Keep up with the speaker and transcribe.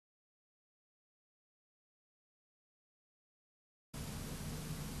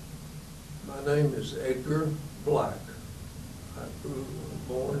My name is Edgar Black. I was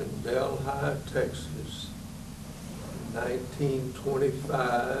born in Delhi, Texas in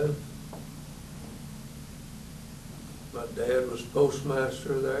 1925. My dad was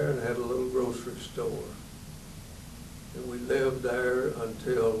postmaster there and had a little grocery store. And we lived there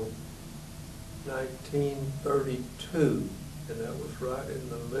until 1932, and that was right in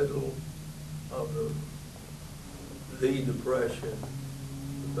the middle of the Depression,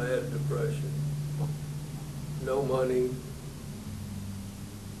 the bad Depression. No money.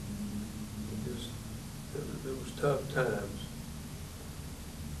 It was tough times.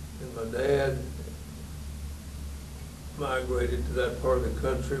 And my dad migrated to that part of the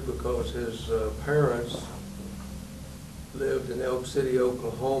country because his parents lived in Elk City,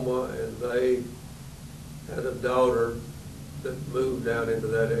 Oklahoma, and they had a daughter that moved down into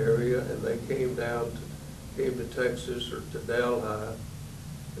that area, and they came to Texas, or to Delhi,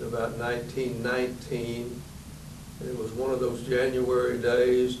 in about 1919. And it was one of those January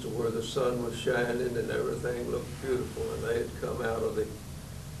days to where the sun was shining and everything looked beautiful, and they had come out of the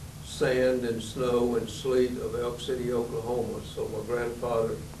sand and snow and sleet of Elk City, Oklahoma. So my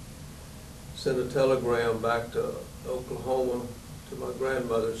grandfather sent a telegram back to Oklahoma to my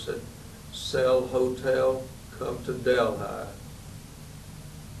grandmother, said, "Sell hotel, come to Delhi."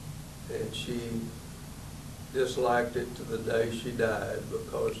 And she disliked it to the day she died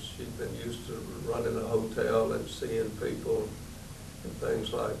because she'd been used to running a hotel and seeing people and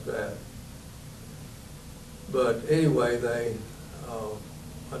things like that. But anyway,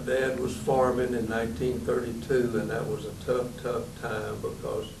 my dad was farming in 1932, and that was a tough time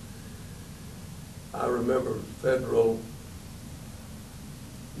because I remember federal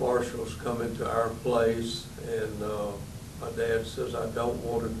marshals coming to our place, and my dad says, "I don't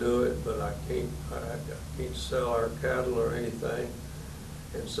want to do it, but I can't sell our cattle or anything."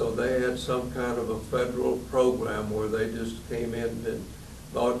 And so they had some kind of a federal program where they just came in and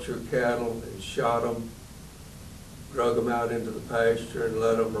bought your cattle and shot them, drug them out into the pasture, and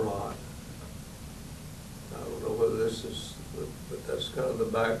let them rot. I don't know whether this is, but that's kind of the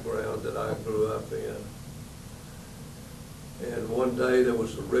background that I grew up in. And one day there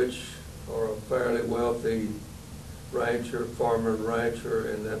was a rich or a fairly wealthy rancher, farmer and rancher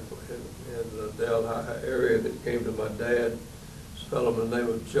in the Delhi area that came to my dad. This fellow by the name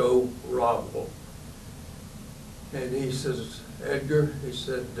of Joe Robble. And he says, "Edgar," he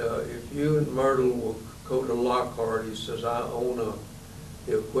said, "if you and Myrtle will go to Lockhart," he says, "I own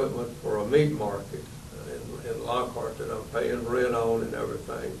the equipment for a meat market in Lockhart that I'm paying rent on and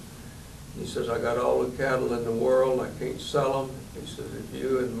everything." He says, "I got all the cattle in the world, I can't sell them." He says, "If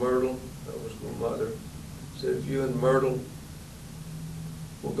you and Myrtle," that was my mother, said, "if you and Myrtle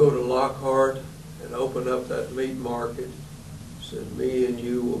will go to Lockhart and open up that meat market," said, "me and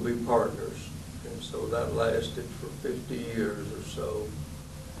you will be partners." And so that lasted for 50 years or so.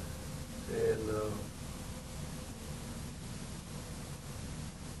 And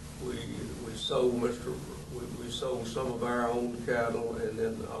we sold some of our own cattle, and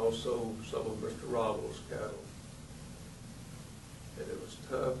then also some of Mr. Robble's cattle. And it was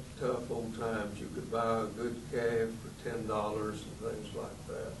tough old times. You could buy a good calf for $10 and things like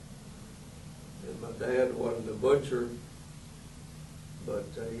that. And my dad wasn't a butcher, but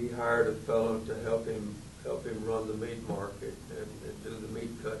he hired a fellow to help him run the meat market and do the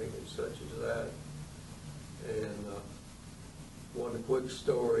meat cutting and such as that. And one quick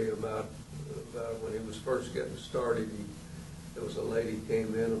story about when he was first getting started. There was a lady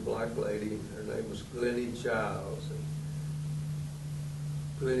came in, a black lady. Her name was Glennie Giles. And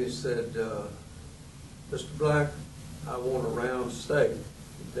Glennie said, "Mr. Black, I want a round steak."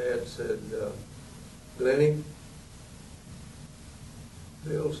 And Dad said, "Glennie,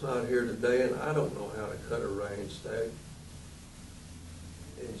 Bill's not here today, and I don't know how to cut a round steak."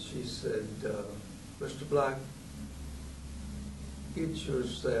 And she said, "Mr. Black, get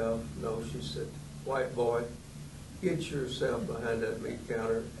yourself," no, she said, "White boy, get yourself behind that meat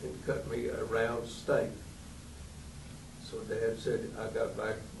counter and cut me a round steak." So Dad said, I got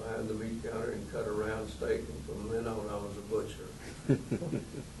back behind the meat counter and cut a round steak, and from then on I was a butcher.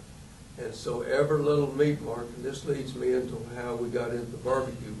 And so every little meat market, and this leads me into how we got into the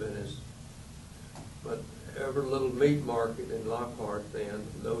barbecue business, but every little meat market in Lockhart then,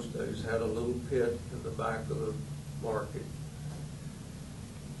 in those days, had a little pit in the back of the market.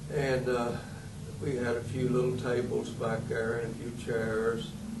 And we had a few little tables back there and a few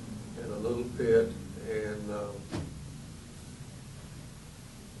chairs and a little pit, and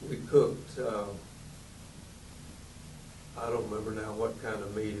we cooked, I don't remember now what kind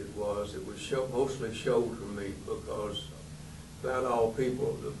of meat it was. It was mostly shoulder meat because about all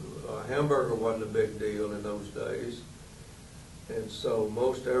people. Hamburger wasn't a big deal in those days, and so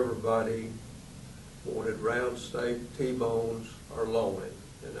most everybody wanted round steak, T-bones, or loin,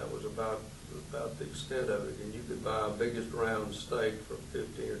 and that was about the extent of it. And you could buy a biggest round steak for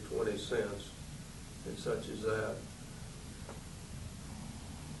 15 or 20 cents, and such as that.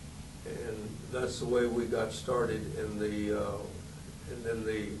 And that's the way we got started in and then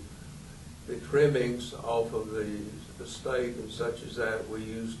the trimmings off of the steak and such as that we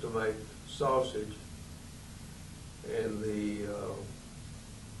used to make sausage, and the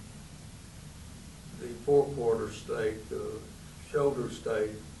 4-quarter steak, the shoulder steak,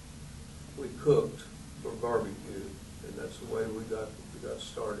 we cooked for barbecue, and that's the way we got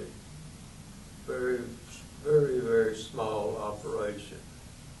started. Very, very, very small operation.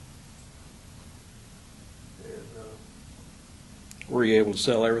 And were you able to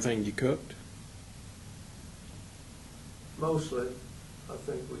sell everything you cooked? mostly, I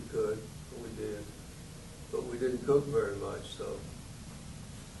think we could, we did, but we didn't cook very much, so.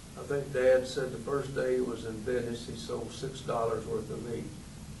 I think Dad said the first day he was in business, he sold $6 worth of meat.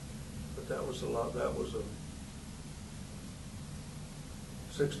 But that was a lot, $6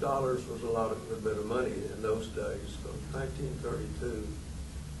 was a lot of good bit of money in those days. So 1932,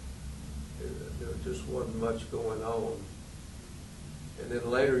 there just wasn't much going on. And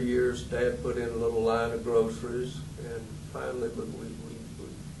in later years, Dad put in a little line of groceries, and finally, we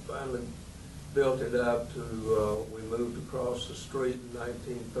finally built it up to, we moved across the street in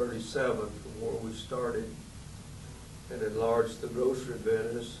 1937 from where we started, and enlarged the grocery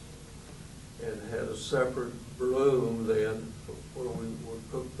business, and had a separate room then where we would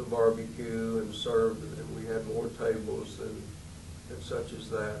cook the barbecue and serve, and we had more tables and such as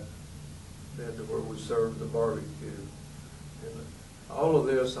that, than to where we served the barbecue. And all of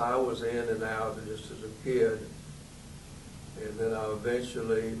this I was in and out just as a kid, and then I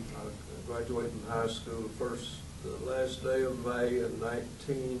eventually graduated from high school the last day of May in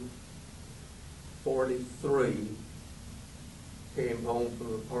 1943. Came home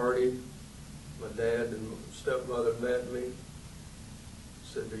from the party. My dad and stepmother met me.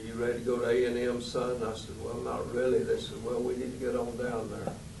 Said, "Are you ready to go to A&M, son?" I said, "Well, not really." They said, "Well, we need to get on down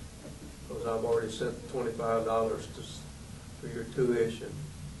there, because I've already sent $25 for your tuition."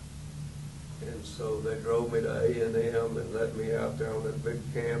 And so they drove me to A&M and let me out there on that big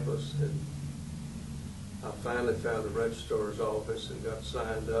campus, and I finally found the registrar's office and got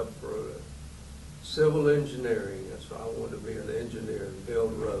signed up for civil engineering. That's why I wanted to be an engineer and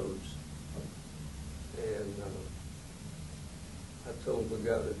build roads. And I told the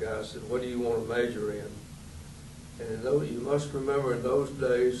guy, I said, "What do you want to major in?" And you must remember, in those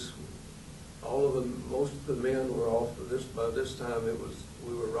days, most of the men were off. By this time, we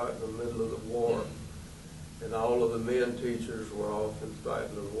were right in the middle of the war, and all of the men teachers were off and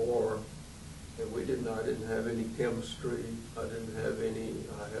fighting the war. And I didn't have any chemistry. I didn't have any.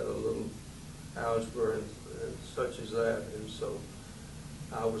 I had a little algebra and such as that, and so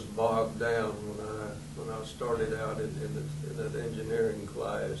I was bogged down when I started out in that engineering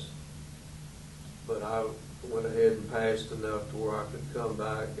class. But I went ahead and passed enough to where I could come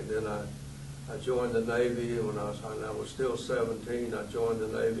back, and then I joined the Navy, and when I was still 17, I joined the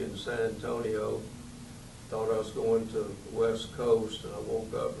Navy in San Antonio. Thought I was going to the West Coast, and I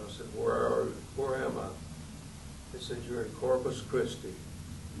woke up and I said, "Where am I?" They said, "You're in Corpus Christi."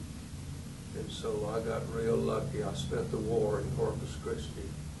 And so I got real lucky. I spent the war in Corpus Christi.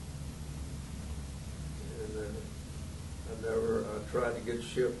 And I tried to get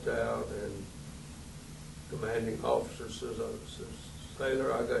shipped out, and commanding officer says,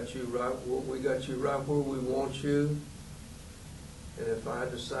 "Sailor, we got you right where we want you. And if I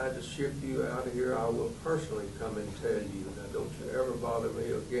decide to ship you out of here, I will personally come and tell you. Now, don't you ever bother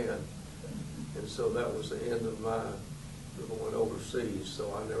me again." And so that was the end of my going overseas.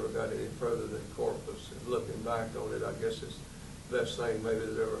 So I never got any further than Corpus. And looking back on it, I guess it's the best thing maybe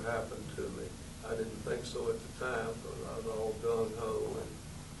that ever happened to me. I didn't think so at the time, because I was all gung-ho, and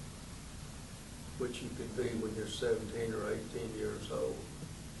which you could be when you're 17 or 18 years old.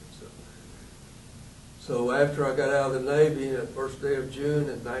 So after I got out of the Navy, the first day of June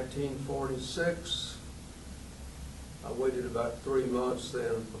in 1946, I waited about 3 months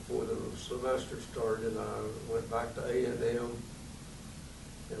then before the semester started, and I went back to A&M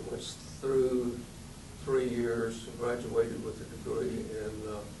and went through 3 years and graduated with a degree in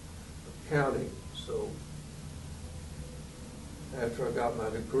accounting. So after I got my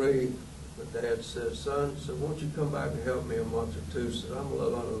degree, my dad said, "Son, won't you come back and help me a month or two?" I said, "I'm a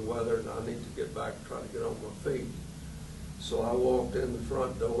little under the weather, and I need to get back and try to get on my feet." So I walked in the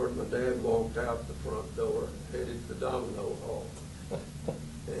front door, and my dad walked out the front door, headed to the Domino Hall.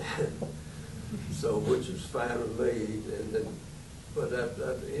 So, which was fine with me, and then, but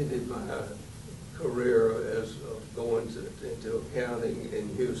that ended my career as going into accounting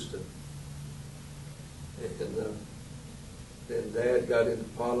in Houston. And then Dad got into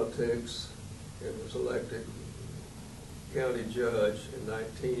politics and was elected county judge in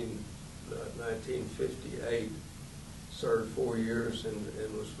 1958. Served 4 years and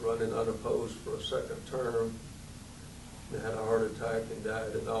was running unopposed for a second term, and had a heart attack and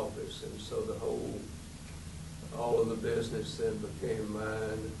died in office. And so all of the business then became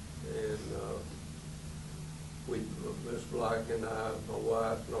mine, and Miss Black and I, my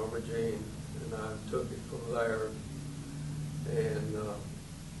wife Norma Jean, and I took it from there. And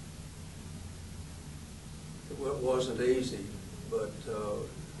it wasn't easy, but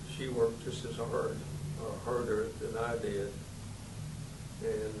she worked just as hard or harder than I did,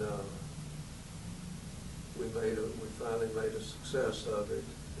 and we finally made a success of it.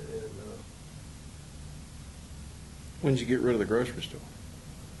 And When did you get rid of the grocery store?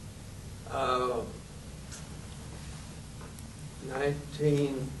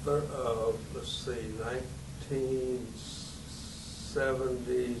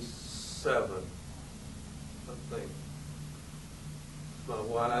 I think. My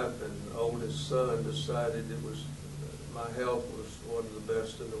wife and oldest son decided my health wasn't the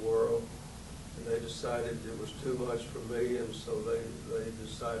best in the world, and they decided it was too much for me, and so they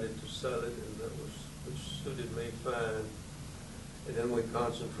decided to sell it, and which suited me fine. And then we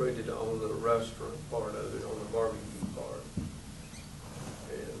concentrated on the restaurant part of it, on the barbecue part, and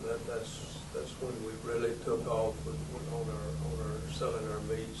that's when we really took off on our selling our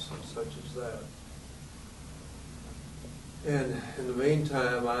meats and such as that. And in the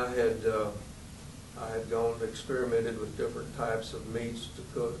meantime, I had gone and experimented with different types of meats to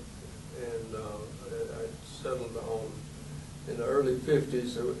cook, and I settled on, in the early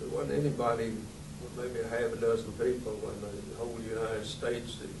 50s, there wasn't anybody, maybe a half a dozen people in the whole United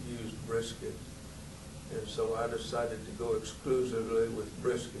States that used brisket. And so I decided to go exclusively with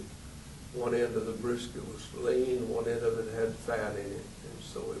brisket. One end of the brisket was lean, one end of it had fat in it, and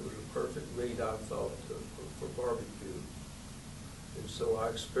so it was a perfect meat, I thought, for barbecue. And so I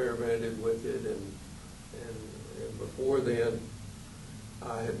experimented with it, and before then,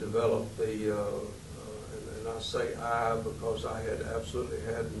 I had developed and I say I because I had absolutely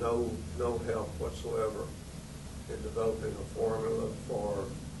had no help whatsoever in developing a formula for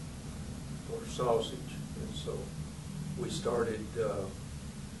sausage. And so we started,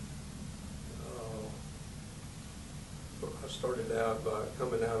 I started out by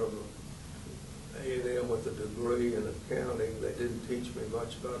coming out of A&M with a degree in accounting. They didn't teach me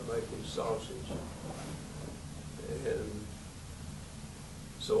much about making sausage. And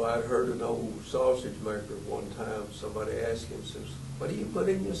so I'd heard an old sausage maker one time, somebody asked him, says, "What do you put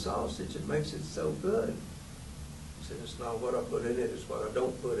in your sausage that makes it so good?" He said, "It's not what I put in it, it's what I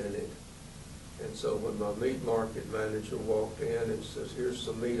don't put in it." And so when my meat market manager walked in and says, "Here's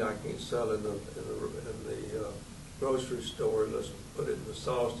some meat I can't sell in the grocery store, let's put it in the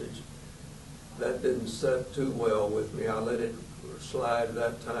sausage," that didn't set too well with me. I let it slide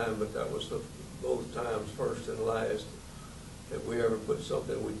that time, but that was both times, first and last, that we ever put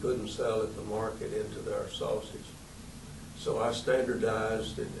something we couldn't sell at the market into our sausage. So I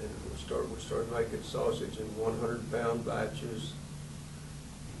standardized it, and we started making sausage in 100-pound batches,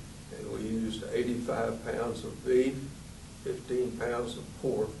 and we used 85 pounds of beef, 15 pounds of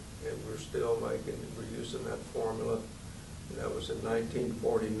pork, and we're using that formula. And that was in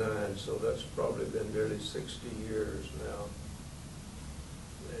 1949, so that's probably been nearly 60 years now.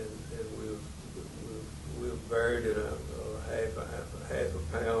 And we've varied it a half a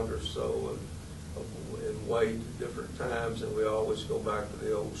pound or so in weight at different times, and we always go back to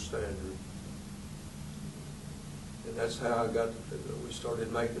the old standard. And that's how we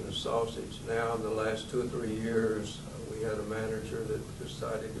started making the sausage. Now, in the last 2 or 3 years, we had a manager that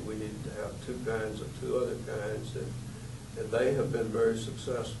decided that we needed to have two other kinds, and they have been very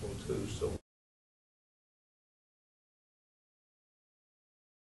successful too. So